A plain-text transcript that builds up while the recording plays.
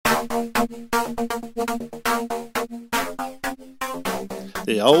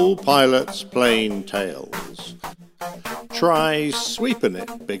The old pilot's plain tales. Try sweeping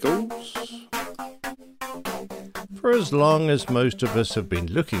it, Biggles. For as long as most of us have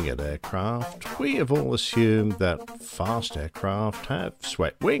been looking at aircraft, we have all assumed that fast aircraft have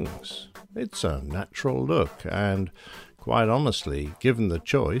swept wings. It's a natural look, and quite honestly, given the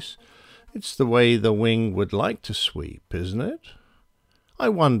choice, it's the way the wing would like to sweep, isn't it? I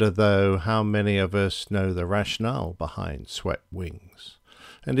wonder, though, how many of us know the rationale behind swept wings.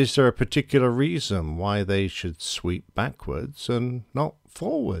 And is there a particular reason why they should sweep backwards and not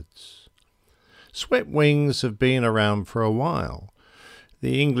forwards? Swept wings have been around for a while.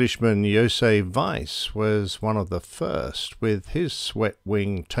 The Englishman José Weiss was one of the first with his swept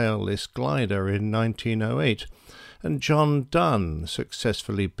wing tailless glider in 1908, and John Dunn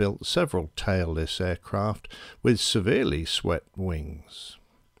successfully built several tailless aircraft with severely swept wings.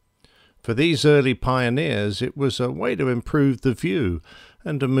 For these early pioneers, it was a way to improve the view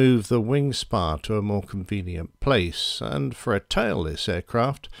and to move the wing spar to a more convenient place, and for a tailless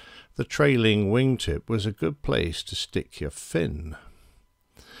aircraft, the trailing wingtip was a good place to stick your fin.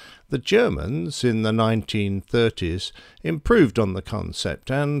 The Germans in the 1930s improved on the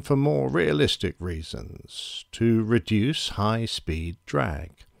concept, and for more realistic reasons, to reduce high-speed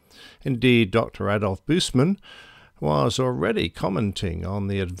drag. Indeed, Dr. Adolf Bussmann was already commenting on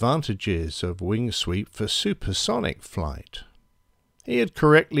the advantages of wing sweep for supersonic flight. He had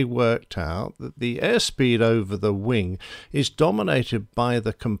correctly worked out that the airspeed over the wing is dominated by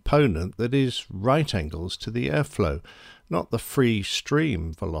the component that is right angles to the airflow, not the free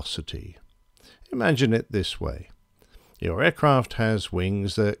stream velocity. Imagine it this way. Your aircraft has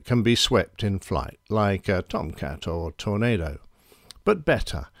wings that can be swept in flight, like a Tomcat or Tornado, but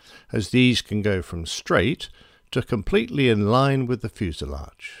better, as these can go from straight to completely in line with the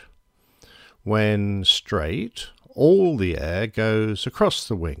fuselage. When straight, all the air goes across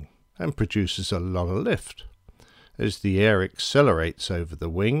the wing and produces a lot of lift. As the air accelerates over the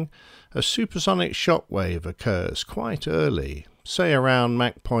wing, a supersonic shock wave occurs quite early, say around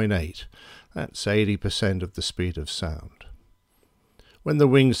Mach 0.8. That's 80% of the speed of sound. When the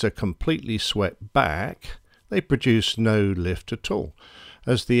wings are completely swept back, they produce no lift at all,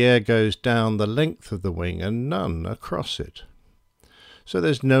 as the air goes down the length of the wing and none across it. So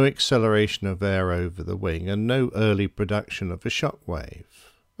there's no acceleration of air over the wing and no early production of a shock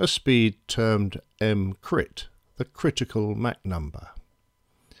wave, a speed termed m-crit, the critical Mach number.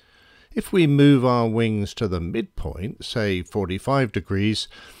 If we move our wings to the midpoint, say 45 degrees,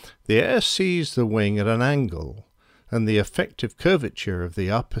 the air sees the wing at an angle, and the effective curvature of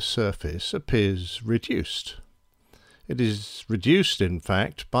the upper surface appears reduced. It is reduced, in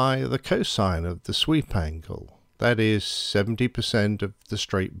fact, by the cosine of the sweep angle, that is 70% of the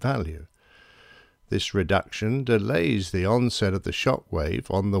straight value. This reduction delays the onset of the shock wave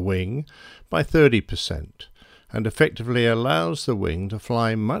on the wing by 30%, and effectively allows the wing to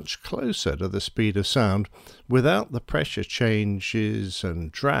fly much closer to the speed of sound without the pressure changes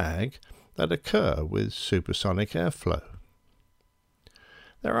and drag that occur with supersonic airflow.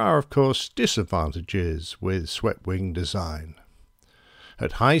 There are, of course, disadvantages with swept wing design.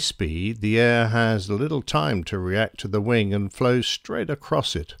 At high speed, the air has little time to react to the wing and flows straight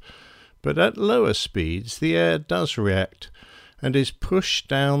across it, but at lower speeds the air does react and is pushed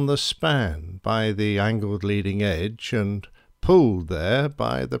down the span by the angled leading edge and pulled there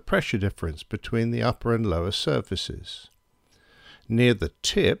by the pressure difference between the upper and lower surfaces. Near the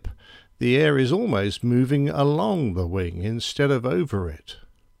tip, the air is almost moving along the wing instead of over it.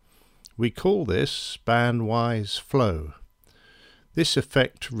 We call this span-wise flow. This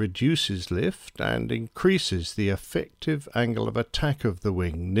effect reduces lift and increases the effective angle of attack of the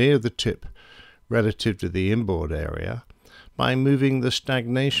wing near the tip relative to the inboard area by moving the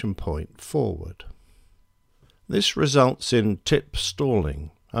stagnation point forward. This results in tip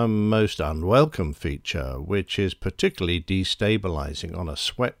stalling, a most unwelcome feature which is particularly destabilizing on a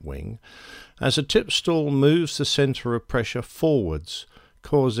swept wing, as a tip stall moves the center of pressure forwards,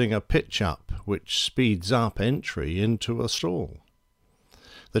 causing a pitch up which speeds up entry into a stall.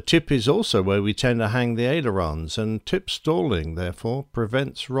 The tip is also where we tend to hang the ailerons, and tip stalling, therefore,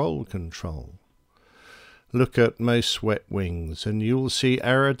 prevents roll control. Look at most swept wings, and you will see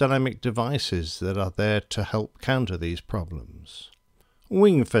aerodynamic devices that are there to help counter these problems.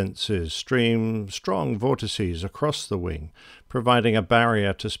 Wing fences stream strong vortices across the wing, providing a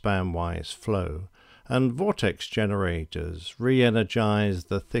barrier to span-wise flow, and vortex generators re-energize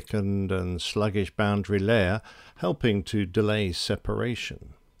the thickened and sluggish boundary layer, helping to delay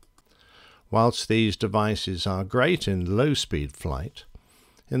separation. Whilst these devices are great in low-speed flight,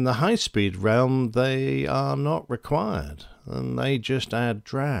 In the high-speed realm, they are not required, and they just add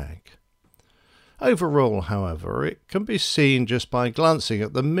drag. Overall, however, it can be seen just by glancing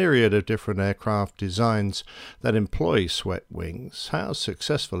at the myriad of different aircraft designs that employ swept wings how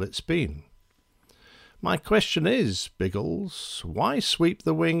successful it's been. My question is, Biggles, why sweep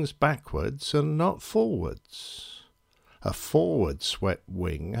the wings backwards and not forwards? A forward swept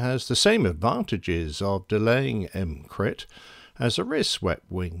wing has the same advantages of delaying MCRIT as a rear swept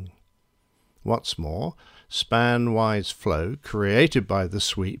wing. What's more, span-wise flow created by the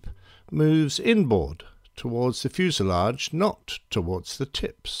sweep moves inboard towards the fuselage, not towards the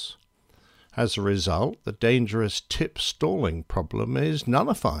tips. As a result, the dangerous tip stalling problem is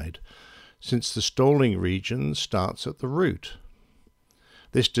nullified, since the stalling region starts at the root.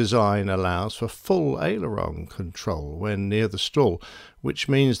 This design allows for full aileron control when near the stall, which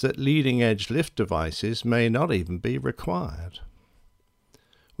means that leading-edge lift devices may not even be required.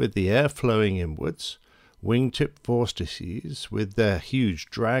 With the air flowing inwards, wingtip vortices, with their huge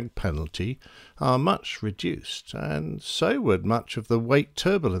drag penalty, are much reduced, and so would much of the wake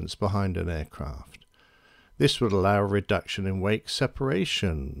turbulence behind an aircraft. This would allow a reduction in wake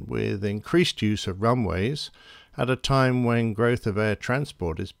separation, with increased use of runways at a time when growth of air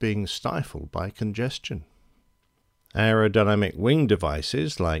transport is being stifled by congestion. Aerodynamic wing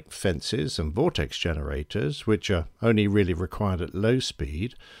devices like fences and vortex generators, which are only really required at low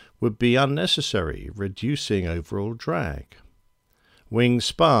speed, would be unnecessary, reducing overall drag. Wing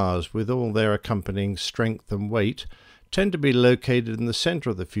spars, with all their accompanying strength and weight, tend to be located in the centre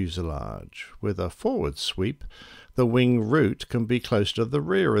of the fuselage. With a forward sweep, the wing root can be close to the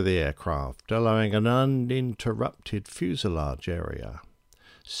rear of the aircraft, allowing an uninterrupted fuselage area,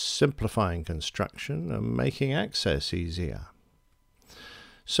 simplifying construction and making access easier.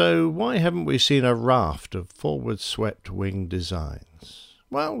 So why haven't we seen a raft of forward-swept wing designs?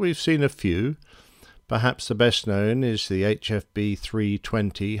 Well, we've seen a few. Perhaps the best known is the HFB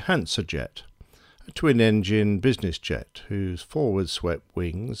 320 HansaJet, a twin-engine business jet whose forward-swept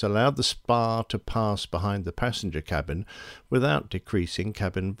wings allowed the spar to pass behind the passenger cabin without decreasing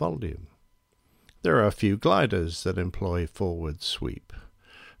cabin volume. There are a few gliders that employ forward sweep,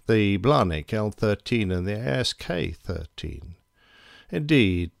 the Blanik L13 and the ASK-13.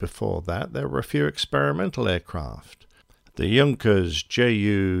 Indeed, before that there were a few experimental aircraft, the Junkers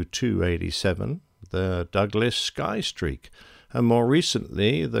Ju-287, the Douglas Skystreak, and more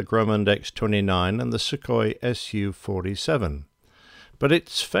recently the Grumman X-29 and the Sukhoi Su-47. But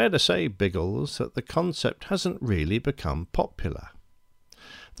it's fair to say, Biggles, that the concept hasn't really become popular.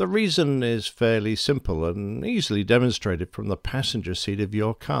 The reason is fairly simple and easily demonstrated from the passenger seat of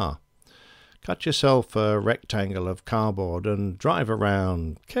your car. Cut yourself a rectangle of cardboard and drive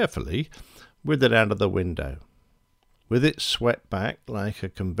around carefully with it out of the window. With it swept back like a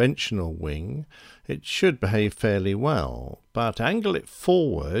conventional wing, it should behave fairly well, but angle it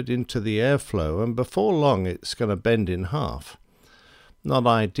forward into the airflow and before long it's going to bend in half. Not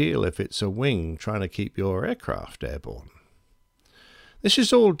ideal if it's a wing trying to keep your aircraft airborne. This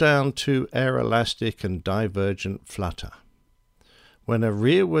is all down to air elastic and divergent flutter. When a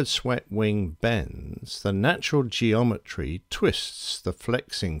rearward swept wing bends, the natural geometry twists the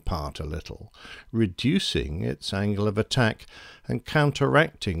flexing part a little, reducing its angle of attack and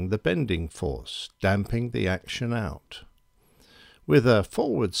counteracting the bending force, damping the action out. With a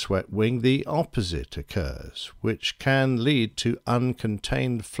forward swept wing, the opposite occurs, which can lead to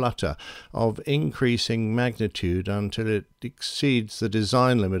uncontained flutter of increasing magnitude until it exceeds the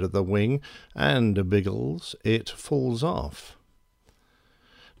design limit of the wing and, Biggles, it falls off.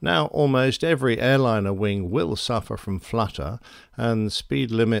 Now almost every airliner wing will suffer from flutter, and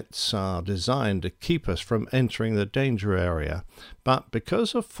speed limits are designed to keep us from entering the danger area, but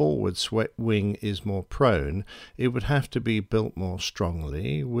because a forward swept wing is more prone, it would have to be built more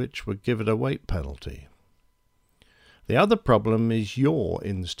strongly, which would give it a weight penalty. The other problem is yaw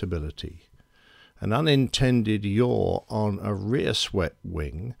instability. An unintended yaw on a rear swept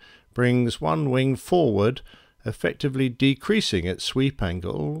wing brings one wing forward, effectively decreasing its sweep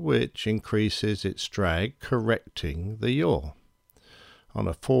angle, which increases its drag, correcting the yaw. On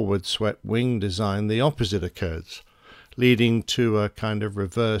a forward swept wing design, the opposite occurs, leading to a kind of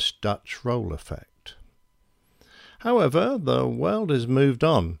reverse Dutch roll effect. However, the world has moved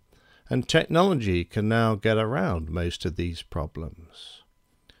on, and technology can now get around most of these problems.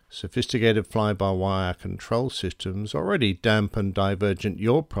 Sophisticated fly-by-wire control systems already dampen divergent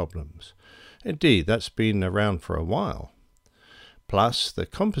yaw problems. Indeed, that's been around for a while. Plus, the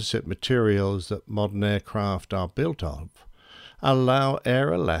composite materials that modern aircraft are built of allow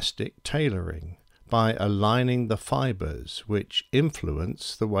air-elastic tailoring, by aligning the fibres which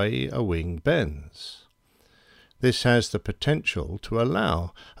influence the way a wing bends. This has the potential to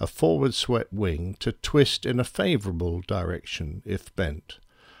allow a forward swept wing to twist in a favourable direction if bent,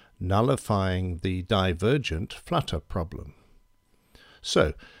 nullifying the divergent flutter problem.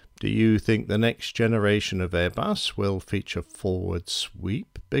 So, do you think the next generation of Airbus will feature forward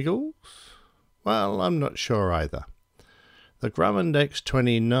sweep, Biggles? Well, I'm not sure either. The Grumman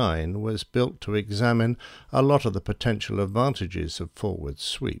X-29 was built to examine a lot of the potential advantages of forward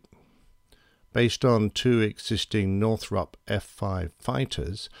sweep. Based on two existing Northrop F-5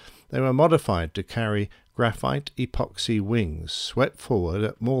 fighters, they were modified to carry graphite epoxy wings swept forward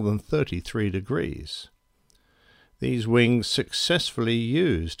at more than 33 degrees. These wings successfully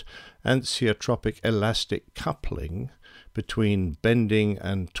used anechotropic elastic coupling between bending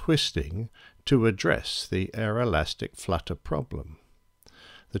and twisting to address the aeroelastic flutter problem.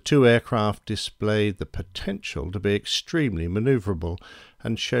 The two aircraft displayed the potential to be extremely manoeuvrable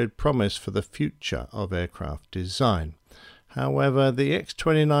and showed promise for the future of aircraft design. However, the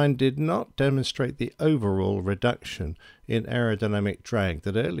X-29 did not demonstrate the overall reduction in aerodynamic drag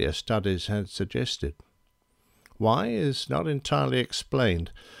that earlier studies had suggested. Why is not entirely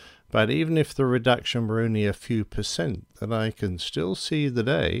explained, but even if the reduction were only a few %, then I can still see the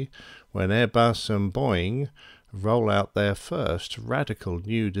day when Airbus and Boeing roll out their first radical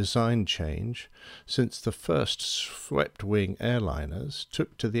new design change since the first swept-wing airliners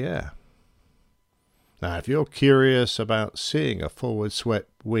took to the air. Now, if you're curious about seeing a forward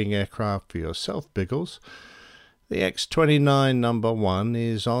swept-wing aircraft for yourself, Biggles, the X-29 No. 1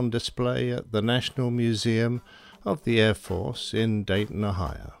 is on display at the National Museum of the Air Force in Dayton,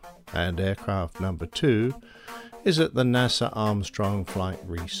 Ohio, and aircraft No. 2 is at the NASA Armstrong Flight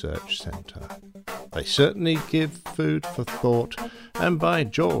Research Center. They certainly give food for thought, and by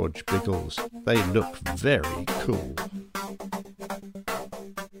George, Biggles, they look very cool.